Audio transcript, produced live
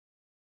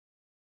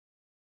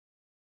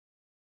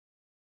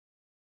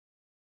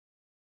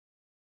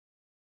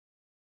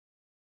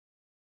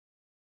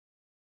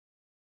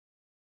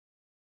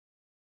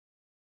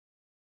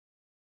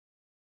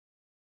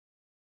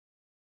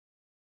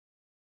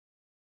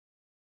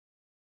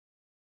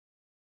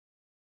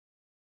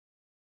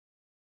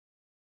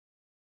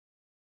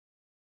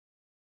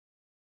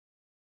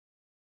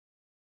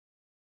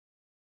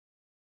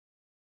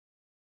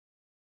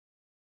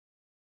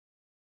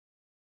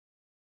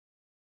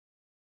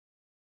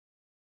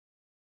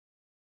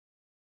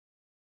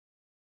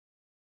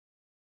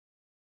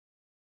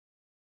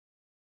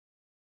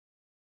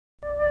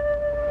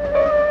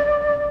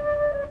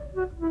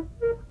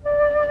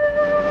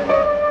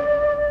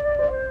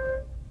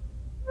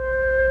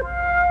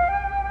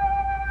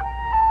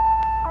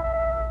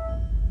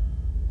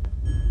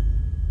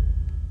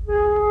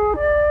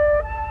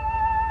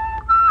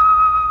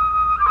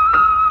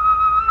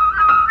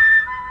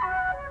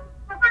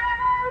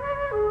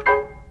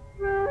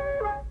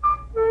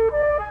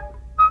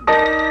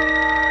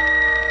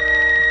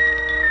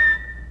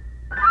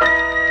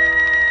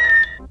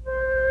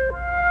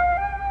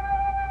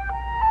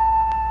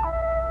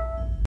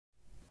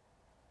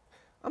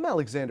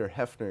Alexander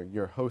Heffner,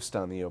 your host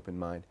on The Open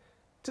Mind.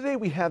 Today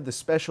we have the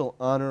special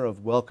honor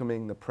of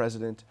welcoming the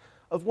president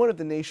of one of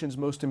the nation's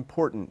most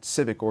important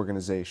civic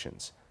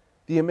organizations,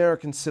 the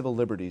American Civil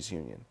Liberties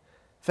Union,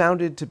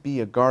 founded to be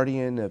a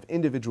guardian of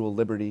individual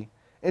liberty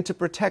and to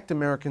protect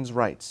Americans'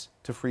 rights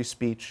to free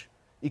speech,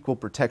 equal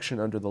protection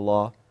under the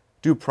law,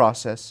 due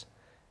process,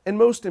 and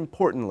most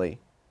importantly,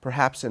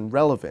 perhaps and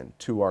relevant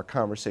to our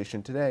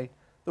conversation today,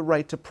 the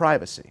right to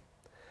privacy.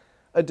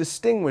 A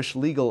distinguished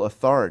legal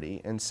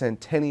authority and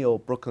centennial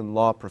Brooklyn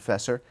law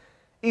professor,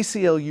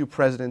 ACLU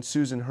President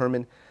Susan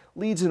Herman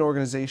leads an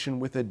organization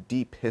with a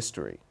deep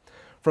history.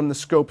 From the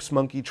Scopes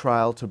monkey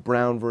trial to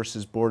Brown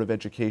versus Board of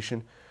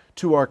Education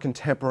to our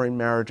contemporary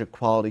marriage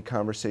equality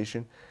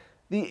conversation,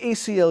 the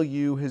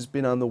ACLU has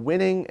been on the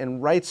winning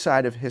and right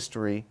side of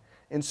history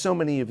in so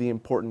many of the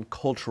important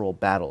cultural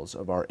battles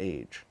of our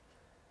age.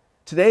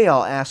 Today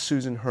I'll ask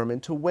Susan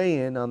Herman to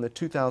weigh in on the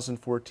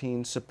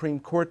 2014 Supreme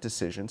Court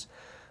decisions,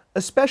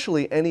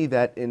 especially any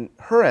that, in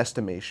her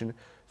estimation,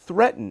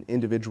 threaten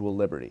individual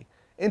liberty,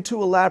 and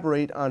to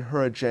elaborate on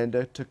her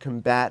agenda to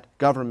combat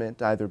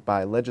government, either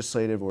by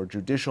legislative or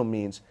judicial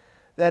means,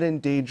 that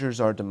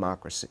endangers our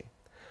democracy.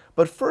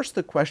 But first,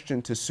 the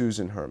question to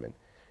Susan Herman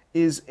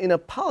is, in a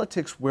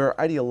politics where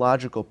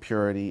ideological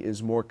purity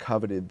is more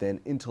coveted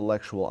than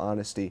intellectual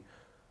honesty,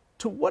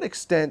 to what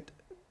extent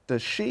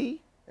does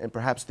she, and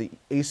perhaps the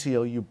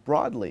ACLU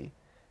broadly,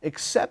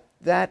 accept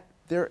that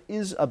there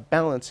is a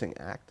balancing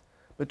act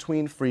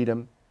between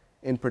freedom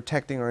in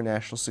protecting our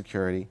national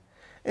security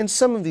and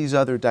some of these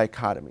other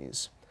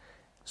dichotomies?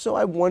 So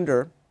I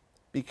wonder,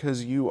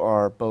 because you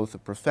are both a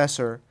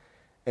professor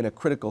and a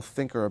critical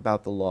thinker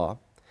about the law,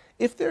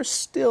 if there's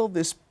still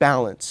this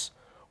balance,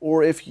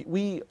 or if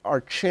we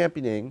are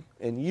championing,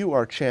 and you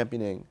are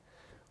championing,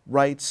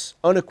 rights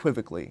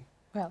unequivocally.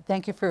 Well,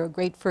 thank you for a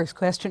great first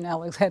question,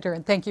 Alexander,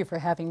 and thank you for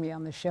having me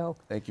on the show.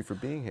 Thank you for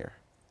being here.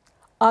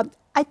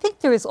 I think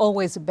there is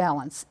always a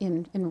balance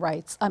in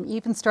rights,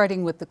 even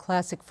starting with the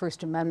classic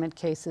First Amendment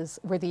cases,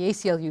 where the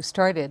ACLU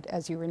started,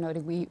 as you were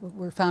noting. We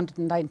were founded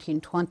in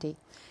 1920,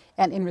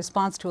 and in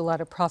response to a lot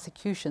of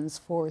prosecutions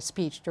for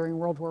speech during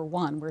World War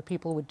I, where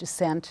people would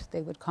dissent, they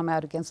would come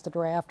out against the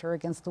draft or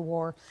against the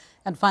war,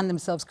 and find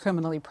themselves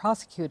criminally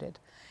prosecuted.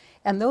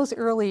 And those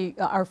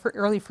our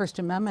early First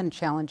Amendment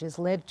challenges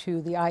led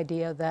to the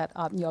idea that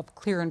you have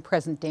clear and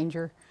present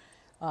danger,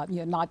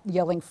 not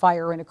yelling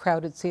fire in a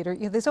crowded theater.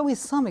 There's always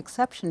some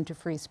exception to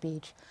free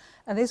speech,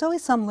 and there's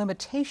always some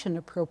limitation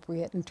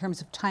appropriate in terms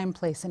of time,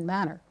 place, and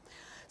manner.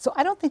 So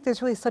I don't think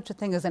there's really such a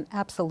thing as an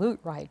absolute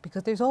right,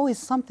 because there's always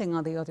something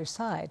on the other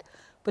side.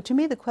 But to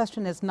me, the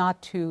question is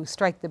not to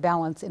strike the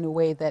balance in a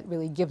way that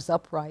really gives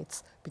up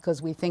rights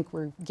because we think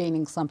we're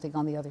gaining something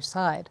on the other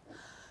side.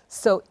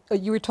 So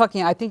you were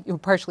talking, I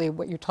think partially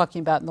what you're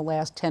talking about in the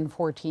last 10,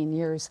 14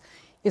 years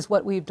is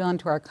what we've done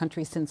to our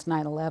country since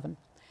 9/11.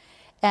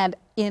 And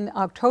in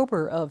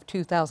October of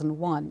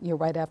 2001,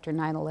 right after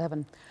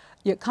 9/11,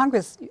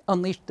 Congress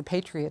unleashed the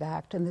Patriot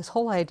Act, and this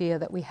whole idea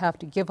that we have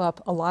to give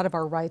up a lot of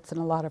our rights and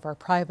a lot of our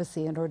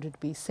privacy in order to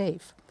be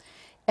safe.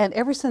 And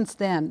ever since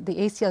then, the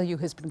ACLU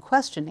has been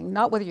questioning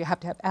not whether you have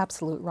to have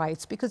absolute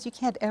rights, because you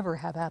can't ever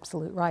have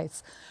absolute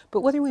rights,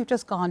 but whether we've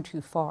just gone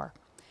too far.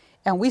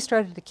 And we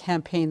started a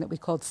campaign that we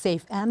called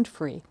Safe and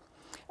Free.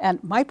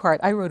 And my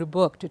part, I wrote a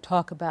book to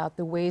talk about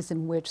the ways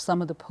in which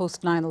some of the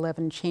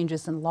post-9/11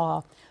 changes in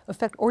law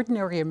affect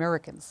ordinary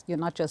Americans,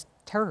 not just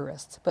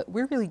terrorists, but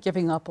we're really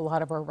giving up a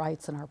lot of our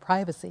rights and our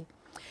privacy.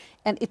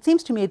 And it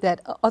seems to me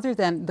that other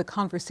than the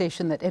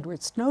conversation that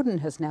Edward Snowden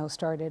has now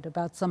started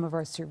about some of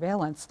our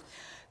surveillance,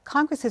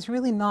 Congress has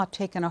really not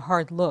taken a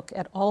hard look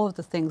at all of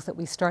the things that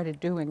we started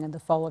doing in the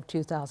fall of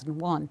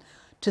 2001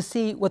 to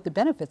see what the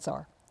benefits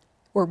are,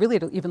 or really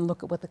to even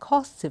look at what the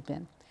costs have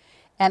been.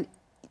 And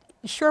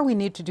sure, we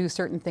need to do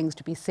certain things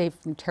to be safe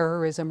from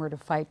terrorism or to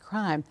fight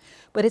crime,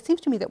 but it seems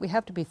to me that we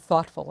have to be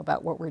thoughtful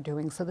about what we're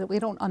doing so that we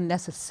don't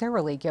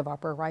unnecessarily give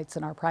up our rights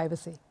and our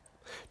privacy.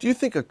 Do you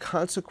think a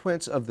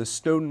consequence of the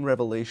Snowden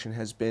revelation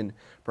has been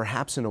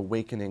perhaps an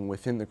awakening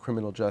within the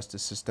criminal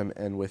justice system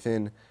and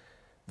within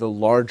the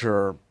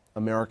larger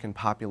American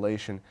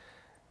population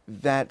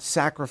that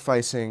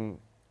sacrificing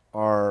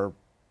our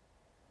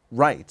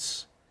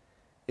rights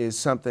is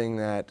something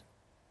that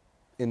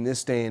in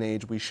this day and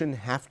age we shouldn't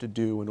have to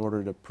do in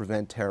order to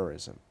prevent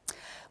terrorism?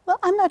 Well,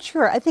 I'm not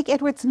sure. I think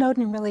Edward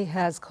Snowden really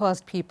has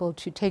caused people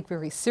to take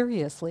very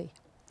seriously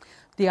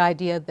the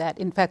idea that,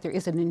 in fact, there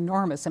is an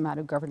enormous amount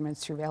of government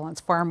surveillance,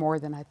 far more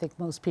than I think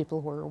most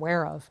people were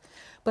aware of.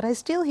 But I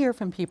still hear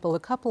from people a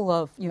couple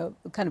of,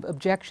 kind of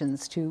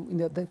objections to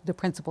the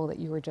principle that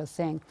you were just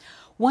saying.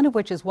 One of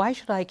which is, why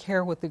should I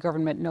care what the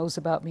government knows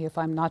about me if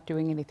I'm not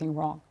doing anything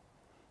wrong?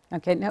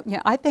 Okay, now,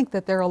 I think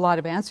that there are a lot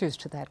of answers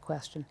to that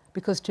question,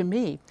 because to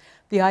me,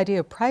 the idea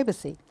of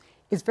privacy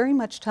is very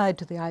much tied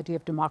to the idea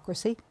of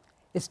democracy.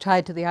 It's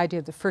tied to the idea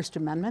of the First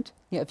Amendment.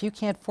 If you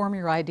can't form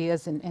your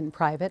ideas in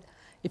private,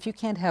 if you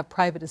can't have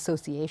private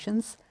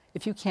associations,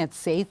 if you can't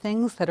say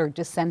things that are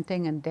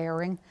dissenting and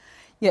daring,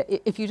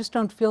 if you just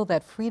don't feel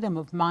that freedom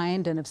of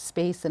mind and of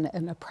space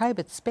and a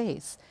private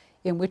space,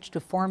 in which to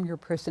form your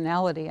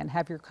personality and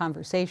have your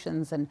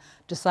conversations and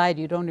decide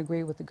you don't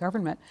agree with the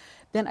government,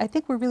 then I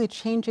think we're really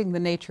changing the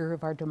nature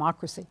of our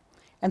democracy.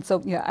 And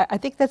so, I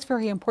think that's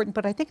very important,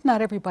 but I think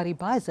not everybody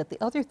buys it.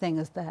 The other thing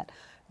is that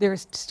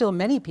there's still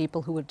many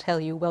people who would tell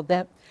you, well,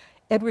 that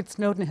Edward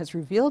Snowden has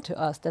revealed to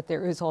us that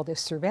there is all this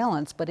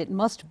surveillance, but it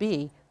must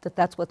be that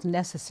that's what's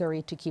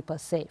necessary to keep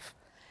us safe.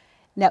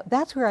 Now,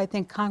 that's where I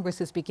think Congress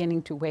is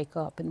beginning to wake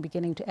up and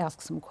beginning to ask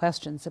some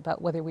questions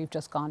about whether we've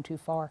just gone too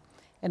far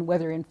and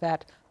whether, in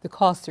fact, the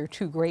costs are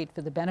too great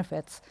for the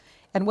benefits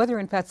and whether,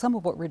 in fact, some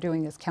of what we're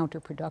doing is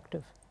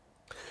counterproductive.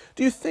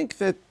 Do you think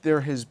that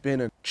there has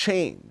been a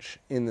change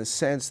in the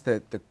sense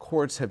that the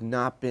courts have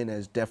not been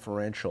as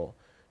deferential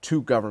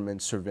to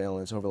government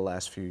surveillance over the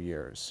last few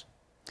years?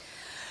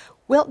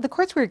 Well, the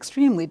courts were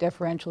extremely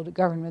deferential to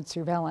government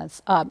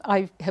surveillance.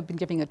 I have been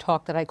giving a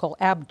talk that I call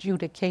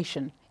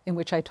abjudication, in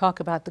which I talk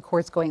about the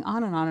courts going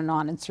on and on and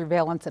on in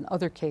surveillance and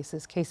other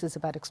cases, cases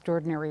about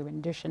extraordinary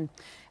rendition,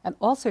 and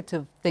all sorts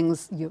of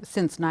things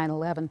since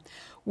 9/11,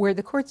 where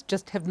the courts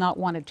just have not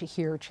wanted to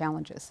hear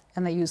challenges.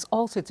 And they use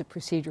all sorts of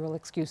procedural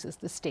excuses,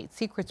 the state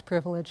secrets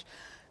privilege.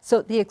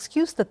 So the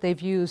excuse that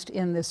they've used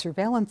in the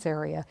surveillance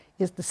area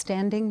is the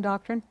standing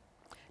doctrine.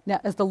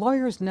 Now, as the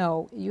lawyers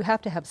know, you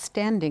have to have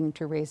standing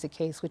to raise a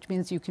case, which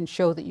means you can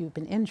show that you've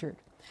been injured.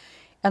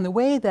 And the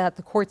way that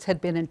the courts had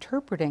been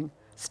interpreting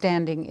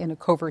standing in a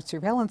covert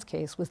surveillance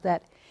case was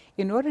that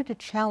in order to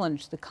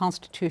challenge the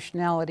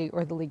constitutionality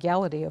or the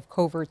legality of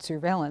covert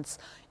surveillance,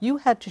 you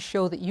had to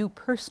show that you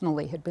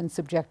personally had been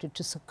subjected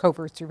to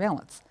covert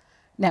surveillance.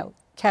 Now,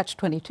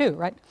 catch-22,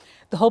 right?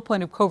 The whole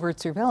point of covert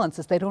surveillance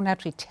is they don't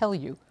actually tell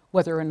you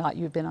whether or not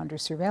you've been under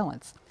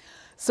surveillance.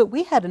 So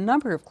we had a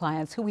number of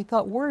clients who we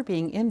thought were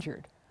being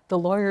injured. The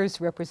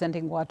lawyers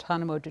representing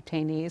Guantanamo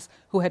detainees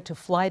who had to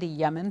fly to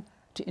Yemen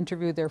to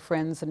interview their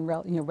friends and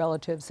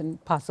relatives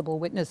and possible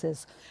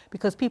witnesses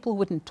because people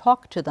wouldn't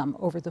talk to them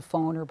over the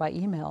phone or by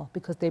email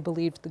because they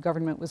believed the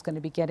government was going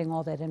to be getting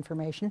all that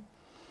information.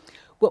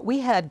 What we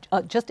had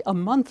just a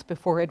month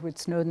before Edward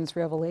Snowden's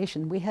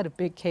revelation, we had a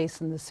big case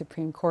in the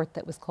Supreme Court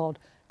that was called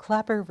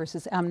Clapper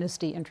versus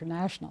Amnesty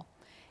International.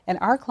 And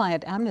our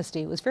client,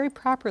 Amnesty, was very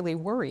properly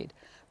worried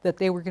that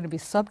they were going to be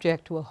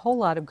subject to a whole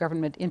lot of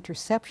government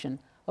interception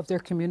of their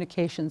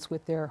communications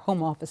with their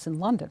home office in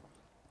London.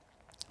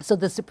 So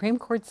the Supreme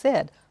Court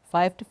said,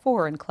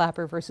 5-4 in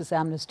Clapper versus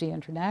Amnesty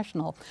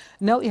International,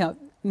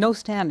 no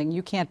standing,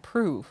 you can't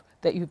prove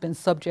that you've been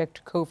subject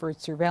to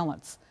covert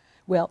surveillance.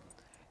 Well,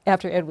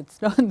 after Edward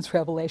Snowden's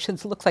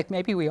revelations, it looks like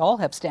maybe we all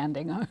have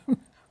standing. Well,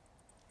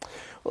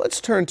 let's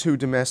turn to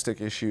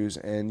domestic issues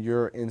and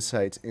your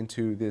insights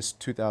into this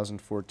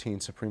 2014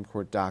 Supreme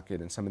Court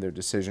docket and some of their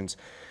decisions.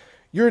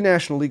 Your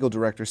national legal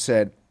director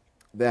said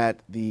that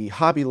the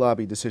Hobby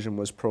Lobby decision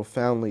was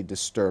profoundly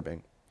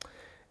disturbing.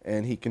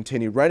 And he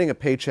continued, writing a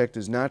paycheck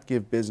does not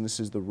give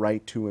businesses the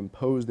right to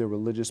impose their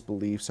religious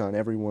beliefs on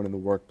everyone in the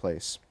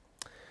workplace.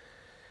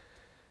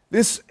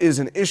 This is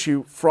an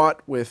issue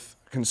fraught with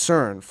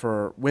concern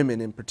for women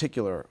in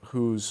particular,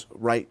 whose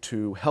right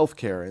to health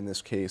care in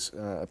this case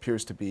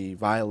appears to be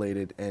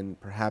violated and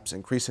perhaps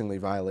increasingly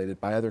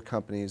violated by other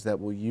companies that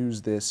will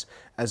use this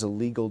as a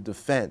legal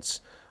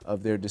defense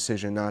of their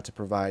decision not to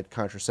provide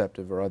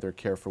contraceptive or other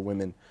care for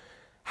women.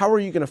 How are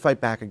you going to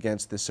fight back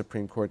against this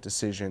Supreme Court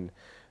decision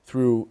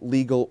through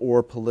legal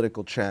or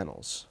political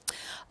channels?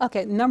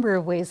 Okay, a number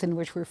of ways in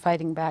which we're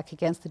fighting back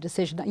against the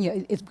decision,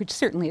 which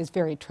certainly is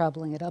very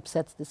troubling. It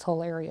upsets this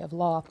whole area of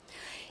law.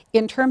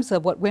 In terms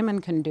of what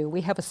women can do,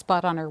 we have a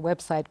spot on our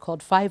website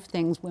called 5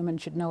 Things Women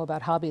Should Know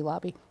About Hobby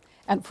Lobby.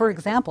 And for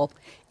example,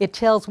 it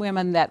tells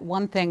women that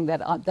one thing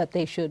that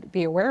they should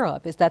be aware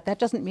of is that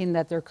doesn't mean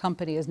that their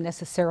company is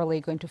necessarily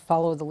going to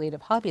follow the lead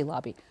of Hobby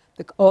Lobby.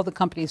 All the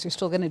companies are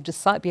still going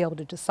to be able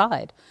to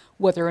decide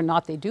whether or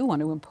not they do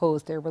want to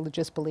impose their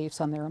religious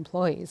beliefs on their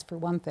employees, for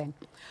one thing.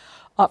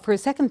 For a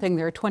second thing,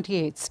 there are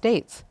 28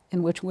 states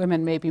in which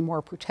women may be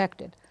more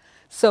protected.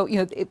 So,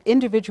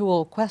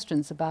 individual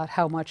questions about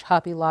how much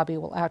Hobby Lobby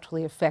will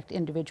actually affect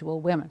individual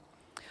women.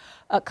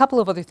 A couple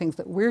of other things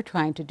that we're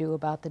trying to do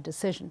about the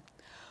decision.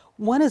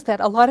 One is that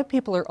a lot of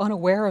people are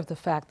unaware of the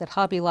fact that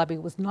Hobby Lobby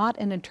was not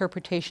an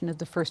interpretation of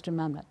the First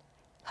Amendment.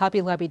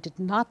 Hobby Lobby did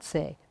not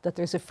say that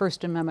there's a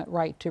First Amendment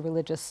right to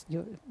religious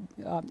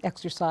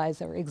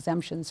exercise or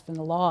exemptions from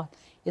the law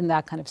in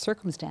that kind of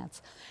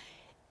circumstance.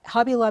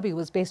 Hobby Lobby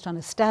was based on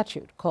a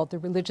statute called the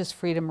Religious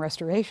Freedom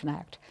Restoration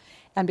Act.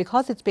 And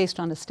because it's based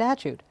on a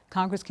statute,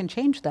 Congress can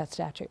change that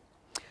statute.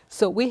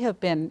 So we have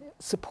been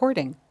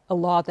supporting a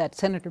law that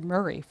Senator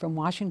Murray from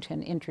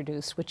Washington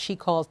introduced, which she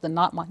calls the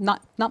Not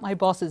My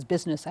Boss's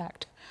Business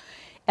Act.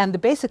 And the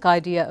basic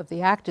idea of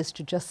the act is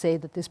to just say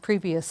that this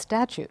previous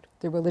statute,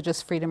 the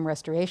Religious Freedom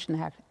Restoration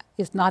Act,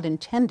 is not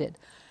intended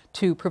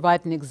to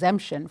provide an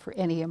exemption for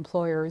any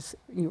employer's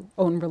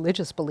own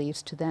religious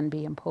beliefs to then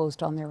be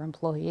imposed on their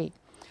employee.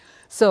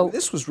 So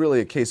this was really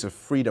a case of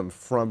freedom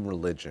from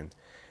religion,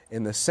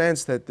 in the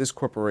sense that this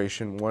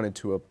corporation wanted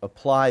to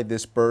apply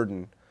this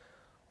burden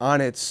on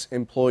its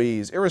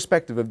employees,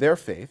 irrespective of their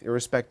faith,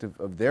 irrespective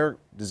of their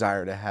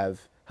desire to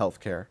have health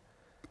care,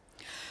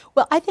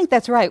 Well, I think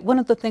that's right. One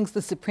of the things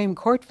the Supreme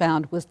Court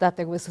found was that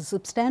there was a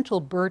substantial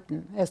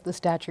burden, as the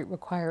statute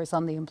requires,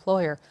 on the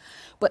employer.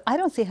 But I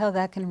don't see how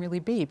that can really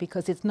be,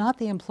 because it's not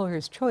the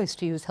employer's choice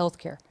to use health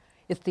care.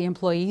 It's the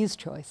employee's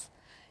choice.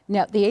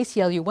 Now, the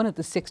ACLU, one of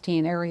the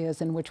 16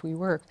 areas in which we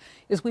work,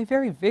 is we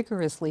very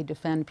vigorously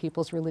defend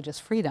people's religious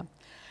freedom.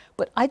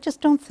 But I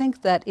just don't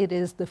think that it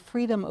is the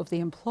freedom of the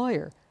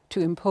employer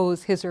to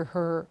impose his or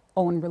her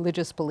own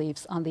religious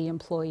beliefs on the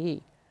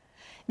employee.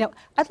 Now,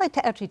 I'd like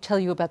to actually tell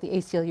you about the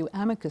ACLU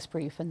amicus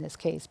brief in this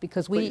case,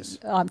 because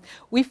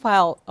we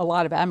file a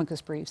lot of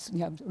amicus briefs. You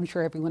know, I'm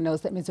sure everyone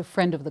knows that means a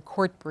friend of the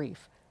court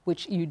brief,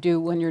 which you do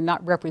when you're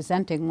not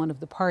representing one of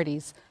the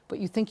parties, but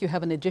you think you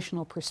have an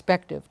additional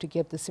perspective to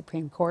give the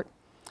Supreme Court.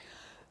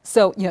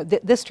 So, you know,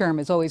 this term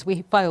is always,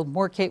 we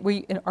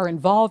are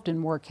involved in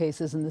more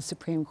cases in the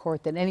Supreme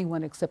Court than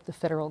anyone except the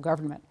federal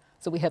government.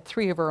 So we have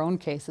 3 of our own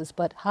cases,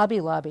 but Hobby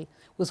Lobby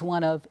was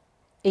one of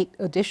 8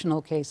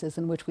 additional cases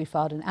in which we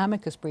filed an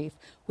amicus brief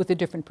with a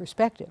different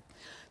perspective.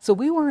 So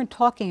we weren't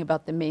talking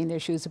about the main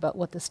issues about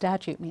what the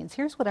statute means.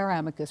 Here's what our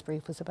amicus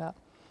brief was about.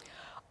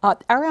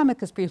 Our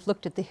amicus brief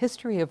looked at the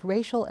history of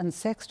racial and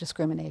sex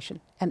discrimination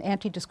and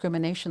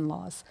anti-discrimination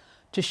laws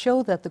to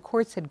show that the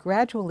courts had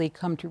gradually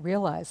come to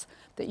realize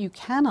that you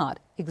cannot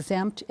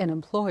exempt an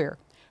employer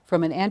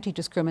from an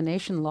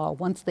anti-discrimination law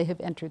once they have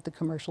entered the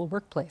commercial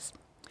workplace.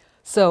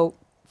 So,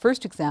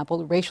 first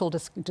example, racial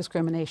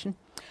discrimination.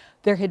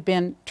 There had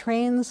been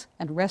trains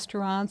and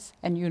restaurants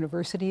and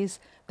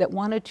universities that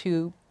wanted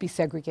to be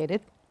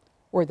segregated,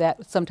 or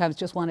that sometimes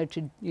just wanted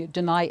to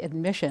deny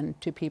admission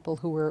to people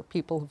who were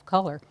people of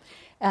color.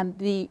 And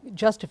the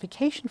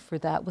justification for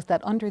that was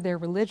that under their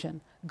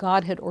religion,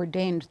 God had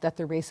ordained that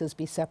the races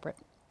be separate.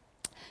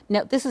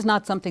 Now, this is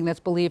not something that's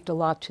believed a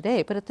lot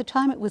today, but at the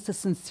time it was a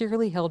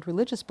sincerely held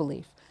religious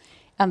belief.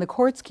 And the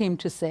courts came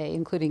to say,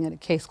 including in a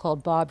case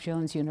called Bob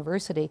Jones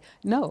University,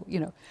 no, you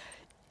know,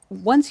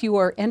 once you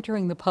are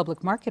entering the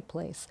public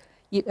marketplace,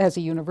 as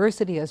a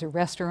university, as a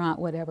restaurant,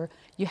 whatever,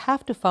 you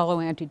have to follow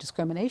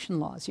anti-discrimination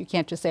laws. You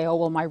can't just say, oh,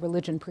 well, my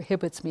religion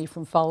prohibits me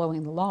from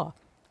following the law.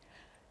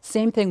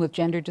 Same thing with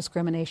gender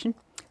discrimination.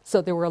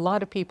 So there were a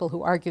lot of people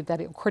who argued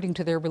that according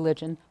to their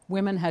religion,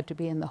 women had to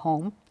be in the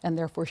home and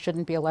therefore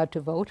shouldn't be allowed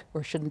to vote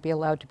or shouldn't be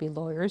allowed to be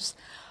lawyers.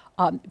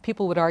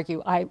 People would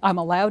argue, I'm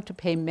allowed to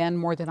pay men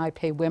more than I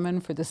pay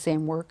women for the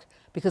same work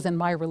because in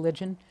my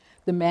religion,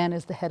 the man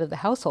is the head of the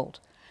household.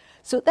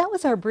 So that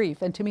was our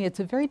brief, and to me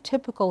it's a very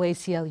typical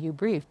ACLU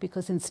brief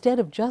because instead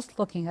of just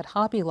looking at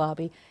Hobby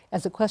Lobby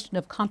as a question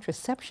of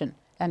contraception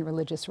and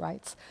religious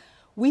rights,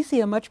 we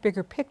see a much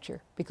bigger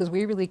picture because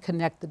we really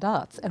connect the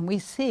dots, and we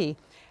see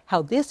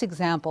how this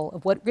example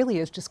of what really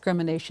is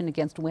discrimination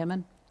against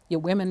women,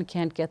 women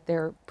can't get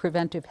their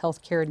preventive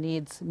health care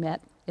needs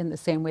met in the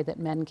same way that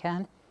men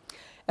can.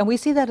 And we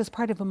see that as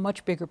part of a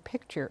much bigger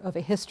picture of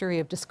a history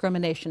of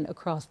discrimination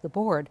across the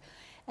board.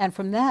 And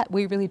from that,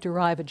 we really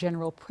derive a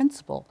general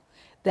principle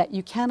that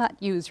you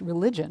cannot use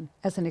religion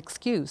as an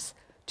excuse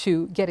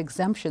to get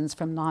exemptions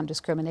from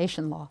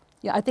non-discrimination law.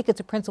 Yeah, I think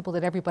it's a principle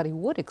that everybody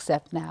would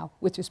accept now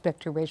with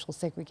respect to racial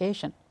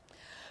segregation.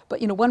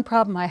 But one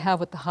problem I have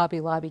with the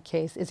Hobby Lobby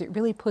case is it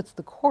really puts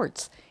the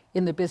courts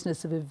in the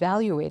business of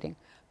evaluating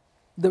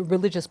the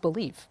religious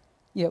belief.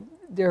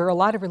 There are a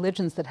lot of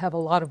religions that have a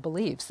lot of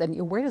beliefs,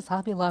 and where does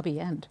Hobby Lobby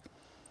end?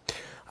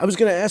 I was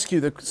going to ask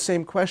you the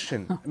same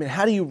question. I mean,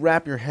 how do you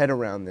wrap your head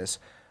around this?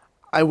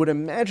 I would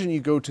imagine you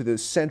go to the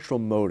central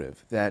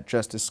motive that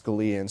Justice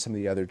Scalia and some of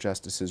the other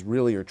justices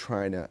really are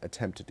trying to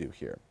attempt to do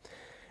here,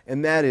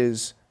 and that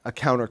is a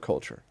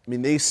counterculture. I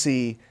mean, they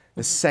see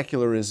the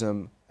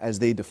secularism as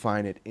they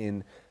define it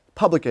in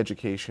public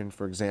education,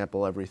 for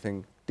example,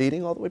 everything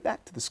dating all the way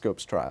back to the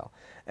Scopes trial.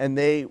 And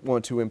they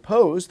want to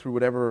impose, through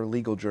whatever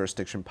legal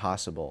jurisdiction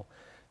possible,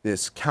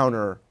 this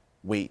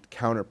counterweight,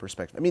 counter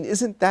perspective. I mean,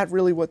 isn't that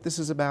really what this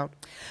is about?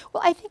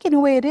 Well, I think in a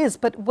way it is,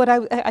 but what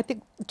I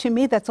think, to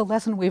me, that's a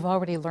lesson we've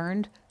already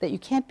learned, that you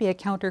can't be a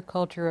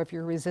counterculture if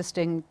you're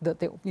resisting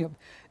the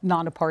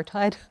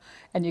non-apartheid,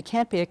 and you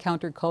can't be a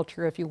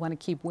counterculture if you want to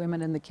keep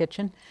women in the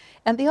kitchen.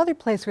 And the other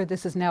place where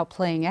this is now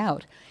playing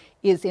out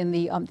is in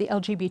the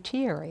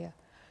LGBT area.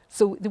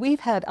 So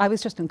I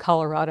was just in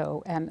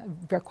Colorado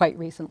and quite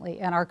recently,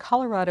 and our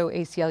Colorado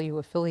ACLU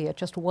affiliate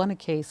just won a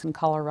case in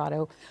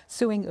Colorado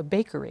suing a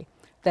bakery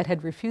that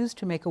had refused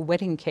to make a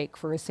wedding cake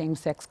for a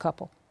same-sex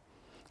couple.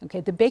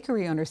 Okay, the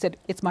bakery owner said,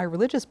 it's my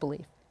religious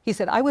belief. He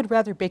said, I would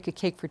rather bake a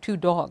cake for 2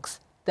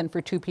 dogs than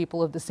for 2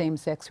 people of the same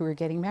sex who are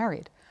getting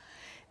married.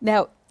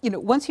 Now,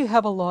 once you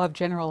have a law of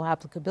general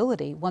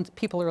applicability, once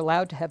people are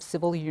allowed to have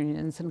civil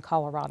unions in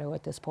Colorado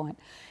at this point,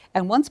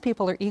 and once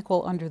people are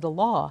equal under the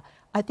law,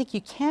 I think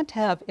you can't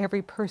have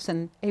every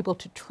person able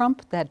to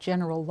trump that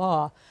general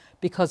law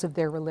because of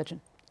their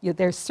religion.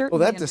 They're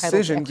certainly well, that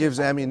decision gives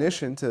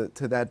ammunition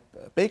to that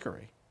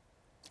bakery.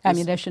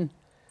 Ammunition?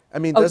 I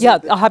mean,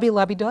 Hobby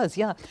Lobby does,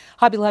 yeah.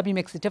 Hobby Lobby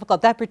makes it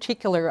difficult. That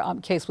particular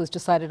case was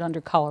decided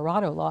under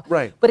Colorado law.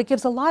 Right. But it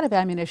gives a lot of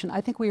ammunition.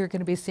 I think we are going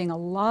to be seeing a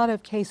lot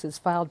of cases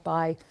filed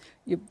by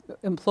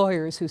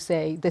employers who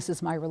say, this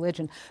is my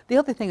religion. The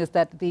other thing is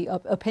that the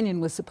opinion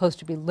was supposed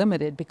to be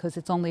limited because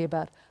it's only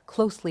about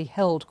closely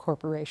held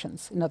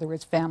corporations, in other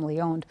words,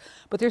 family-owned.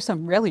 But there's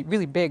some really,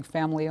 really big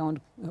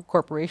family-owned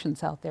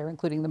corporations out there,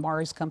 including the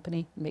Mars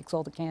Company, makes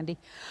all the candy.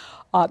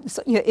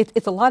 So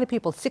it's a lot of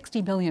people.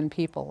 60 million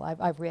people,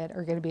 I've read,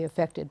 are going to be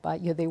affected by,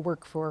 they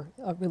work for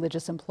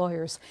religious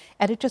employers.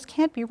 And it just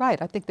can't be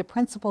right. I think the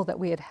principle that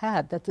we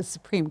had, that the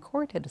Supreme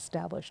Court had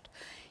established,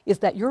 is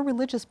that your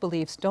religious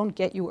beliefs don't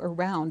get you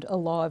around a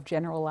law of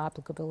general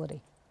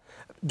applicability.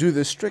 Do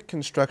the strict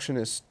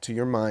constructionists, to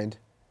your mind,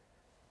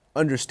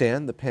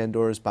 understand the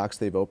Pandora's box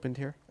they've opened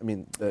here? I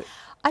mean,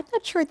 I'm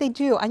not sure they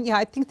do.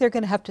 I think they're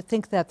going to have to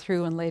think that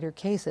through in later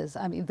cases.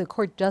 I mean, the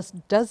court does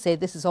say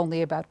this is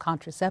only about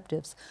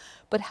contraceptives,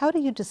 but how do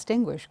you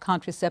distinguish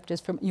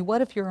contraceptives from,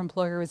 what if your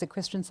employer is a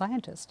Christian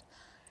Scientist?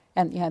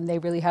 And they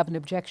really have an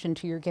objection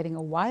to your getting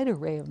a wide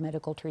array of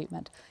medical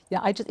treatment.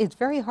 It's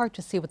very hard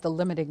to see what the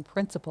limiting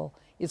principle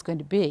is going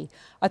to be.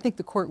 I think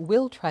the court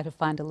will try to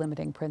find a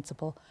limiting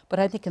principle, but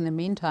I think in the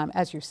meantime,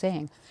 as you're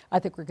saying, I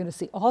think we're going to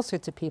see all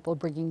sorts of people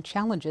bringing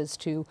challenges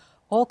to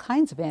all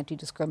kinds of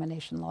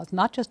anti-discrimination laws,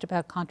 not just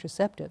about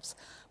contraceptives,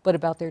 but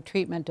about their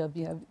treatment of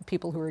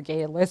people who are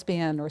gay and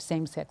lesbian or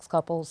same-sex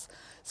couples.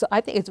 So I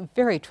think it's a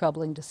very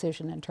troubling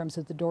decision in terms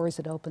of the doors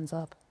it opens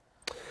up.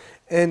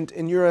 And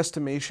in your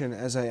estimation,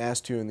 as I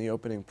asked you in the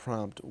opening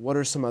prompt, what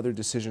are some other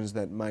decisions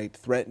that might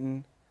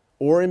threaten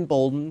or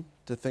embolden,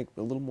 to think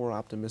a little more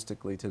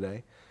optimistically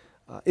today,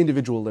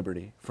 individual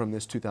liberty from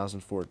this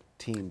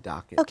 2014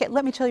 docket? Okay,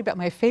 let me tell you about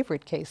my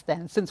favorite case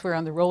then. Since we're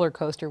on the roller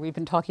coaster, we've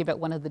been talking about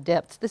one of the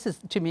depths. This is,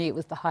 to me, it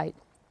was the height.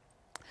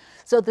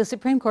 So the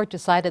Supreme Court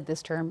decided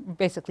this term,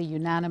 basically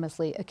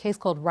unanimously, a case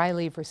called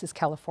Riley versus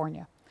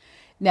California.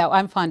 Now,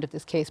 I'm fond of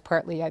this case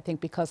partly, I think,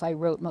 because I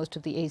wrote most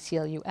of the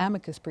ACLU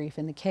amicus brief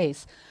in the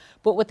case.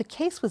 But what the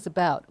case was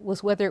about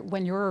was whether,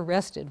 when you're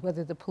arrested,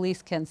 whether the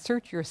police can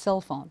search your cell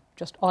phone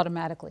just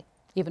automatically,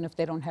 even if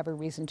they don't have a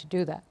reason to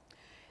do that.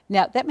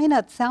 Now, that may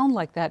not sound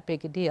like that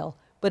big a deal,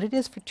 but it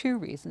is for two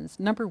reasons.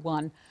 Number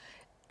one,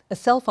 a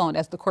cell phone,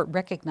 as the court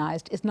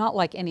recognized, is not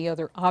like any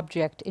other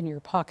object in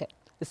your pocket.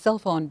 The cell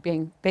phone,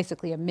 being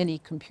basically a mini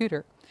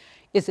computer,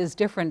 is as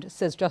different,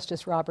 says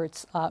Justice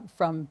Roberts,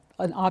 from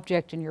an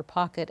object in your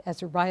pocket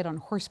as a ride on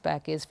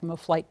horseback is from a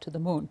flight to the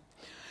moon.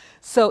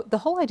 So the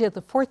whole idea of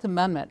the Fourth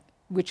Amendment,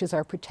 which is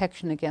our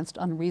protection against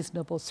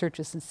unreasonable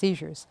searches and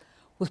seizures,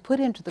 was put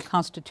into the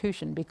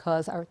Constitution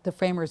because the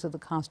framers of the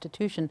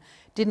Constitution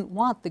didn't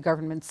want the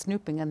government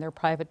snooping in their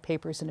private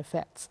papers and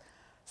effects.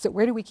 So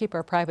where do we keep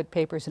our private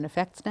papers and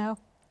effects now?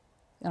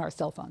 In our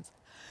cell phones.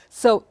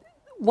 So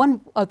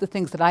one of the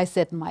things that I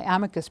said in my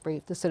amicus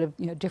brief, the sort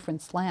of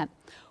different slant,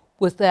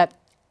 was that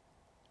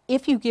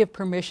if you give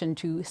permission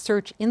to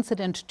search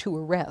incident to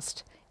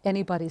arrest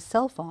anybody's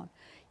cell phone,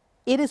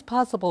 it is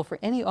possible for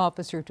any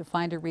officer to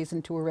find a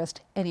reason to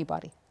arrest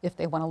anybody if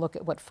they want to look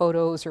at what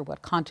photos or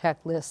what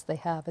contact lists they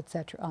have,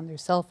 etc., on their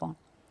cell phone.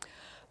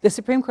 The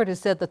Supreme Court has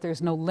said that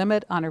there's no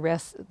limit on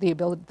arrest, the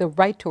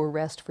right to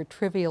arrest for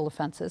trivial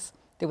offenses.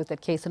 There was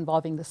that case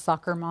involving the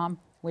soccer mom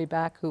way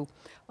back who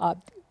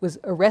was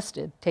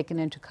arrested, taken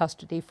into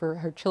custody for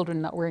her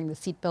children not wearing the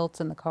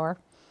seatbelts in the car.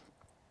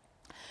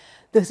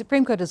 The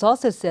Supreme Court has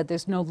also said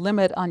there's no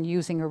limit on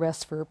using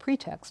arrests for a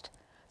pretext.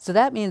 So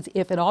that means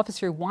if an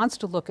officer wants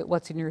to look at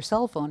what's in your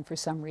cell phone for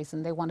some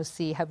reason, they want to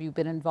see, have you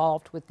been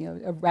involved with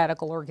a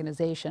radical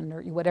organization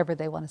or whatever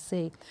they want to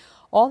see,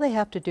 all they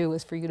have to do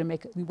is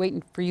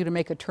wait for you to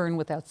make a turn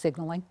without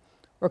signaling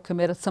or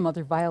commit some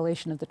other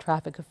violation of the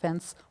traffic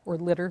offense or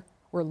litter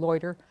or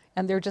loiter.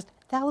 And there are just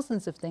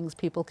thousands of things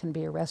people can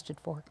be arrested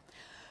for.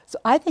 So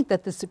I think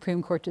that the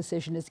Supreme Court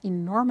decision is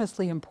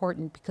enormously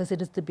important because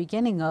it is the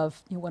beginning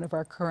of one of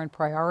our current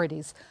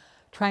priorities,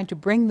 trying to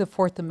bring the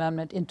Fourth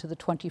Amendment into the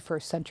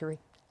 21st century,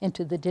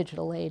 into the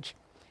digital age.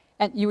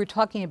 And you were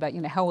talking about,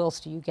 how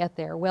else do you get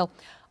there? Well,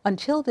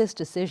 until this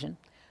decision,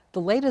 the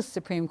latest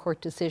Supreme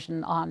Court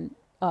decision on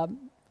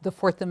the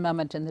Fourth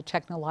Amendment in the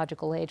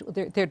technological age,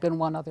 there had been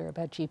one other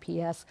about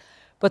GPS,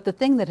 but the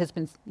thing that has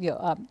been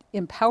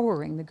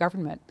empowering the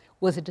government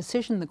was a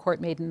decision the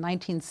court made in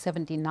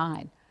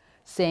 1979,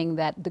 saying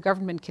that the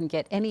government can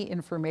get any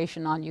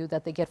information on you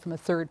that they get from a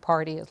third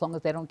party as long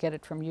as they don't get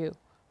it from you,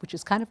 which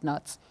is kind of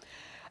nuts.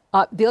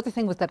 The other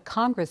thing was that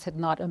Congress had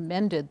not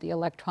amended the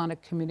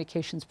Electronic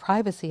Communications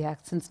Privacy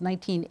Act since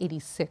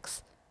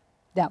 1986.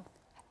 Now,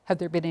 have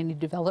there been any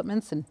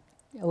developments in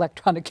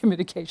electronic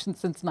communications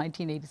since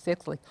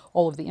 1986, like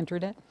all of the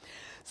internet?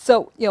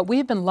 So,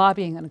 we've been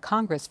lobbying in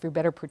Congress for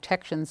better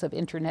protections of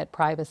internet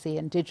privacy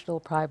and digital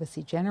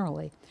privacy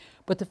generally.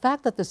 But the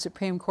fact that the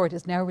Supreme Court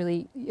has now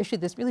really issued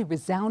this really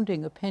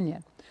resounding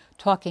opinion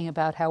talking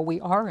about how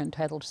we are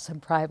entitled to some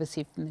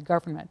privacy from the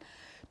government,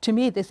 to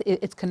me,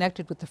 it's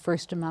connected with the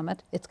First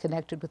Amendment. It's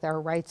connected with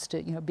our rights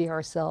to be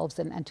ourselves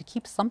and to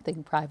keep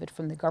something private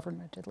from the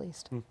government, at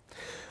least.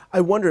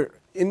 I wonder,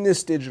 in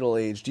this digital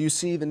age, do you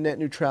see the net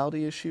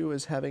neutrality issue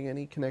as having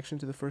any connection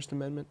to the First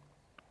Amendment?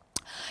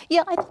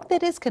 Yeah, I think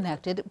that is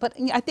connected, but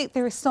I think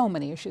there are so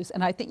many issues,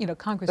 and I think,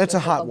 Congress That's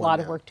does a have a hot one lot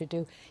of now. work to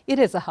do. It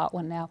is a hot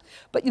one now.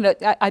 But,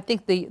 I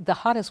think the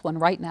hottest one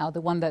right now,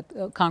 the one that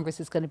Congress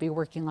is going to be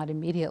working on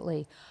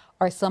immediately,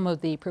 are some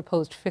of the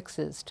proposed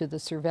fixes to the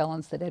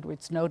surveillance that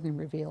Edward Snowden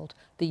revealed.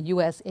 The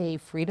USA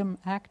Freedom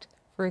Act,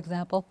 for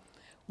example,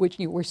 which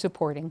we're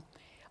supporting,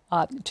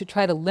 to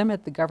try to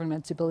limit the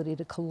government's ability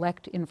to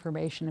collect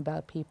information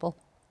about people.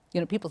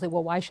 People say,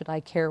 well, why should I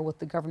care what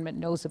the government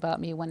knows about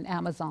me when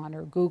Amazon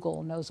or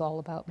Google knows all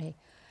about me?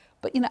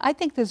 But, I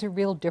think there's a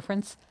real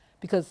difference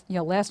because,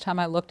 last time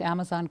I looked,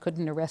 Amazon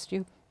couldn't arrest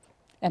you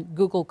and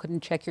Google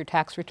couldn't check your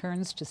tax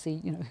returns to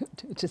see,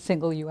 to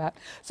single you out.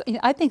 So,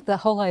 I think the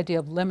whole idea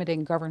of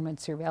limiting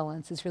government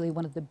surveillance is really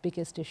one of the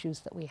biggest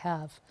issues that we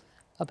have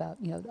about,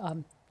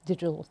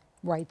 digital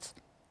rights.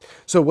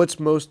 So what's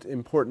most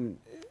important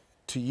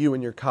to you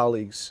and your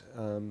colleagues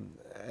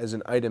as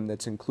an item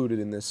that's included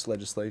in this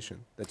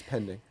legislation that's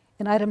pending?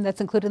 An item that's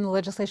included in the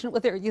legislation,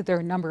 well, there are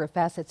a number of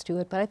facets to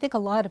it, but I think a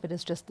lot of it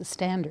is just the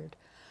standard.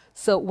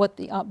 So what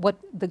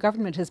the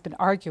government has been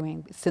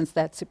arguing since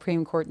that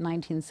Supreme Court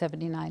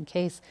 1979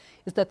 case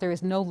is that there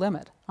is no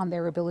limit on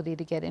their ability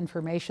to get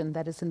information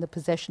that is in the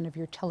possession of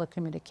your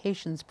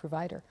telecommunications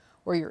provider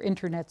or your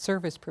internet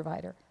service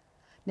provider.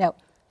 Now,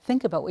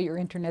 think about what your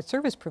internet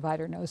service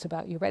provider knows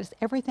about you, right? It's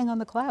everything on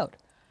the cloud.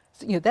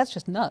 So, that's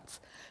just nuts.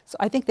 So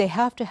I think they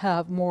have to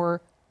have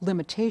more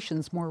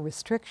limitations, more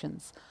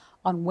restrictions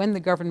on when the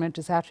government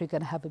is actually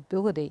going to have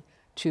ability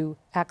to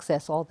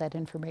access all that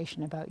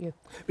information about you.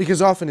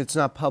 Because often it's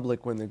not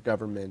public when the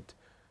government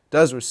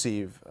does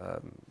receive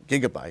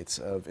gigabytes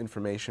of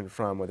information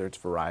from whether it's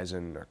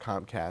Verizon or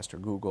Comcast or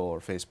Google or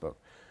Facebook.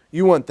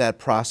 You want that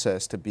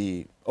process to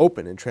be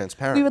open and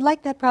transparent. We would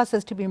like that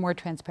process to be more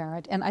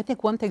transparent. And I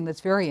think one thing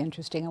that's very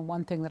interesting and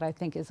one thing that I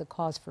think is a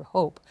cause for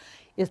hope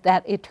is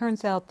that it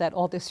turns out that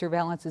all this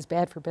surveillance is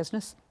bad for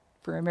business,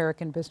 for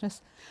American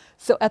business.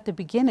 So at the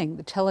beginning,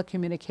 the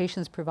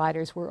telecommunications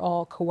providers were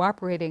all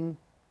cooperating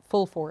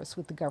full force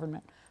with the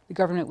government. The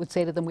government would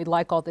say to them, we'd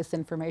like all this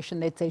information.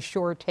 They'd say,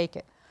 sure, take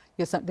it.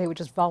 They would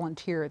just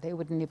volunteer. They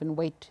wouldn't even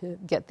wait to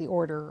get the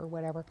order or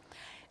whatever.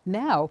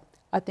 Now,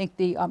 I think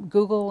the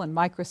Google and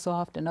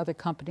Microsoft and other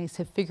companies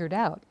have figured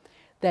out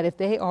that if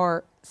they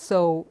are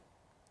so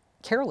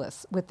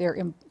careless with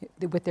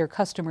their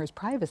customers'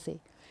 privacy,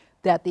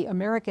 that the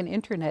American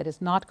internet is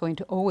not going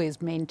to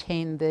always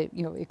maintain the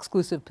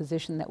exclusive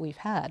position that we've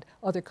had.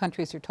 Other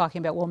countries are talking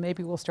about, well,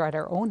 maybe we'll start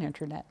our own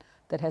internet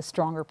that has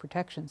stronger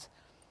protections.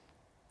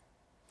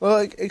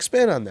 Well,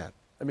 expand on that.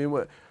 I mean,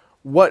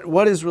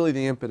 what is really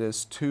the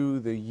impetus to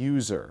the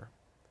user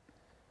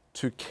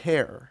to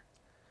care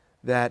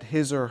that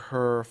his or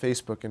her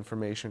Facebook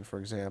information, for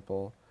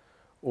example,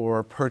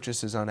 or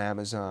purchases on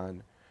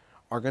Amazon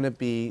are going to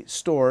be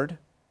stored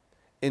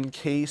in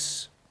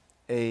case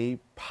a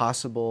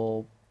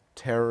possible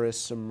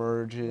terrorist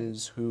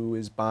emerges who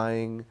is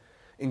buying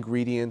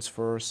ingredients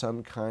for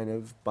some kind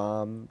of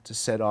bomb to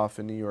set off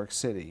in New York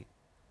City?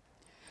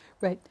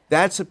 Right.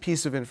 That's a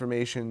piece of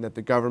information that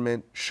the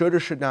government should or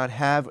should not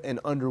have, and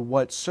under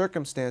what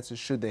circumstances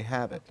should they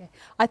have it? Okay.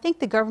 I think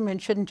the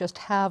government shouldn't just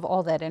have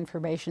all that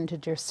information to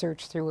just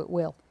search through at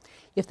will.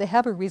 If they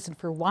have a reason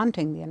for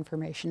wanting the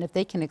information, if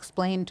they can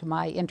explain to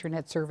my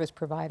internet service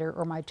provider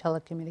or my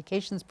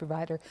telecommunications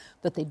provider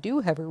that they do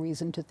have a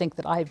reason to think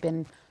that I've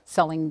been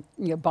selling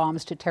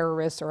bombs to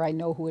terrorists or I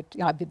know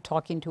I've been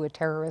talking to a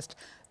terrorist,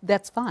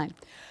 that's fine.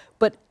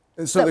 But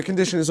so the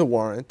condition is a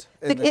warrant.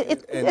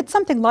 It's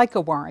something like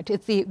a warrant.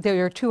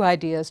 There are two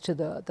ideas to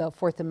the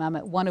Fourth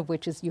Amendment, one of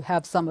which is you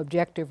have some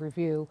objective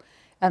review,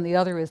 and the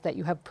other is that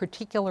you have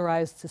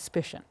particularized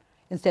suspicion.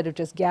 Instead of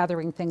just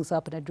gathering things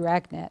up in a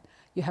dragnet,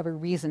 you have a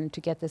reason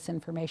to get this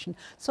information.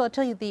 So I'll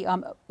tell you,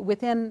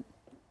 within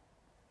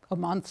a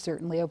month,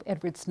 certainly, of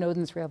Edward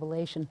Snowden's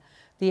revelation,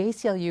 the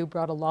ACLU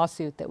brought a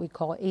lawsuit that we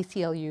call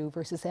ACLU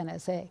versus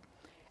NSA.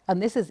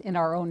 And this is in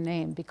our own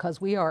name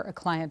because we are a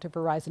client of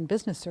Verizon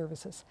Business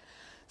Services.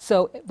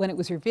 So when it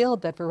was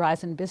revealed that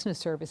Verizon Business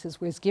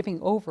Services was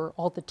giving over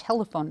all the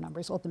telephone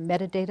numbers, all the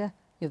metadata,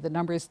 the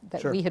numbers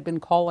that Sure. we had been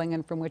calling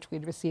and from which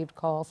we'd received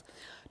calls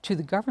to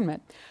the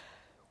government,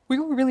 we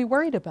were really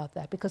worried about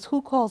that because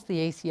who calls the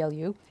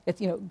ACLU?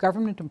 It's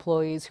government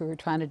employees who are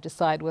trying to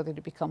decide whether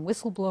to become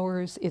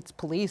whistleblowers. It's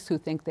police who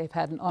think they've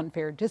had an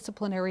unfair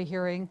disciplinary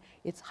hearing.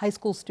 It's high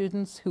school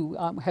students who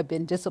have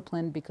been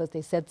disciplined because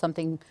they said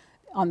something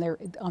on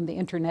the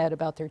internet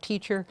about their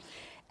teacher.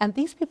 And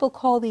these people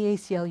call the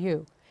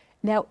ACLU.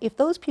 Now, if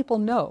those people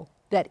know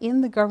that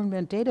in the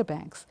government data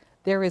banks,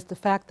 there is the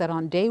fact that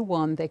on day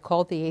one, they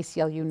called the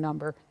ACLU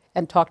number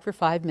and talked for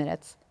 5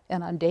 minutes.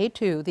 And on day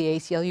two, the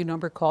ACLU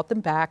number called them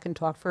back and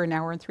talked for 1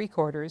 hour and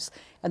 3/4.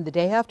 And the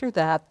day after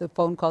that, the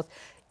phone calls.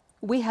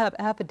 We have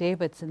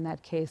affidavits in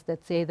that case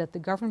that say that the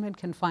government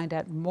can find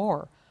out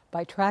more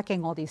by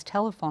tracking all these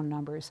telephone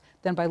numbers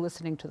than by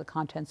listening to the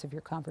contents of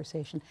your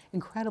conversation.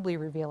 Incredibly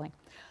revealing.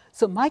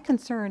 So my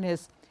concern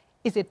is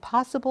it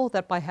possible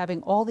that by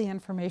having all the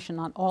information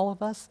on all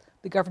of us,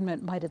 the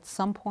government might at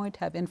some point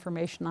have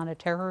information on a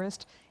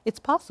terrorist? It's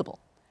possible.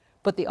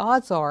 But the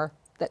odds are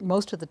that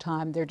most of the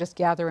time they're just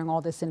gathering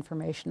all this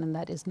information and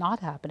that is not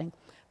happening.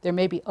 There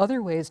may be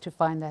other ways to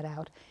find that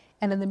out.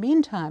 And in the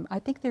meantime, I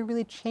think they're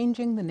really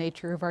changing the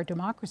nature of our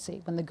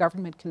democracy when the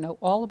government can know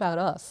all about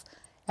us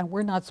and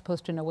we're not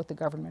supposed to know what the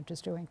government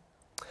is doing.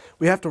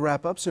 We have to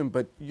wrap up soon,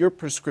 but your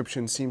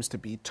prescription seems to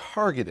be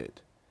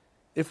targeted.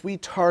 If we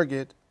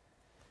target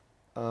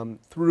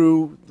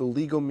through the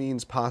legal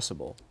means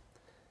possible,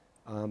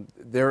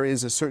 there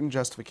is a certain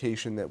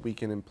justification that we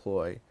can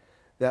employ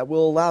that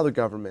will allow the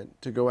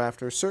government to go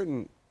after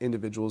certain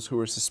individuals who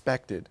are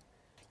suspected.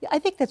 Yeah, I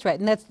think that's right,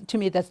 and to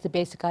me that's the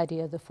basic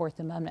idea of the Fourth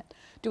Amendment.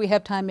 Do we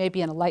have time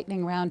maybe in a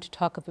lightning round to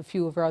talk of a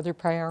few of our other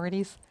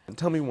priorities?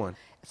 Tell me one.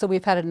 So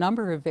we've had a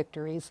number of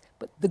victories,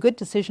 but the good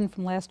decision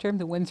from last term,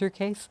 the Windsor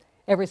case,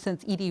 ever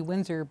since E.D.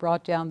 Windsor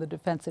brought down the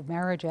Defense of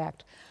Marriage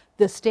Act,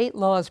 the state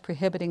laws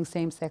prohibiting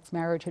same-sex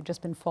marriage have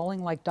just been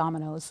falling like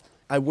dominoes.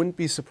 I wouldn't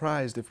be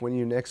surprised if when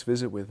you next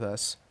visit with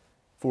us,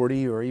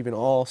 40 or even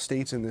all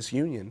states in this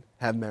union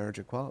have marriage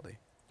equality.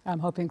 I'm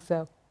hoping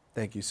so.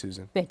 Thank you,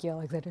 Susan. Thank you,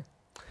 Alexander.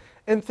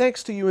 And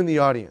thanks to you in the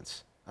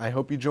audience. I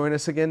hope you join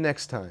us again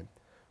next time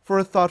for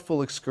a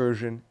thoughtful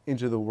excursion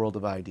into the world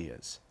of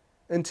ideas.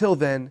 Until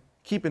then,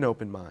 keep an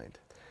open mind.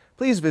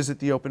 Please visit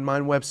the Open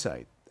Mind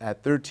website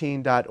at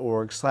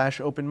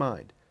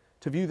 13.org/openmind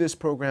to view this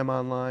program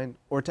online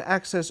or to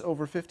access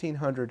over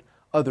 1,500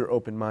 other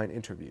Open Mind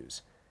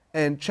interviews.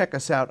 And check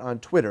us out on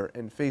Twitter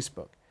and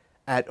Facebook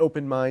at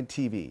Open Mind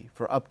TV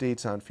for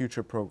updates on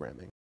future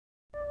programming.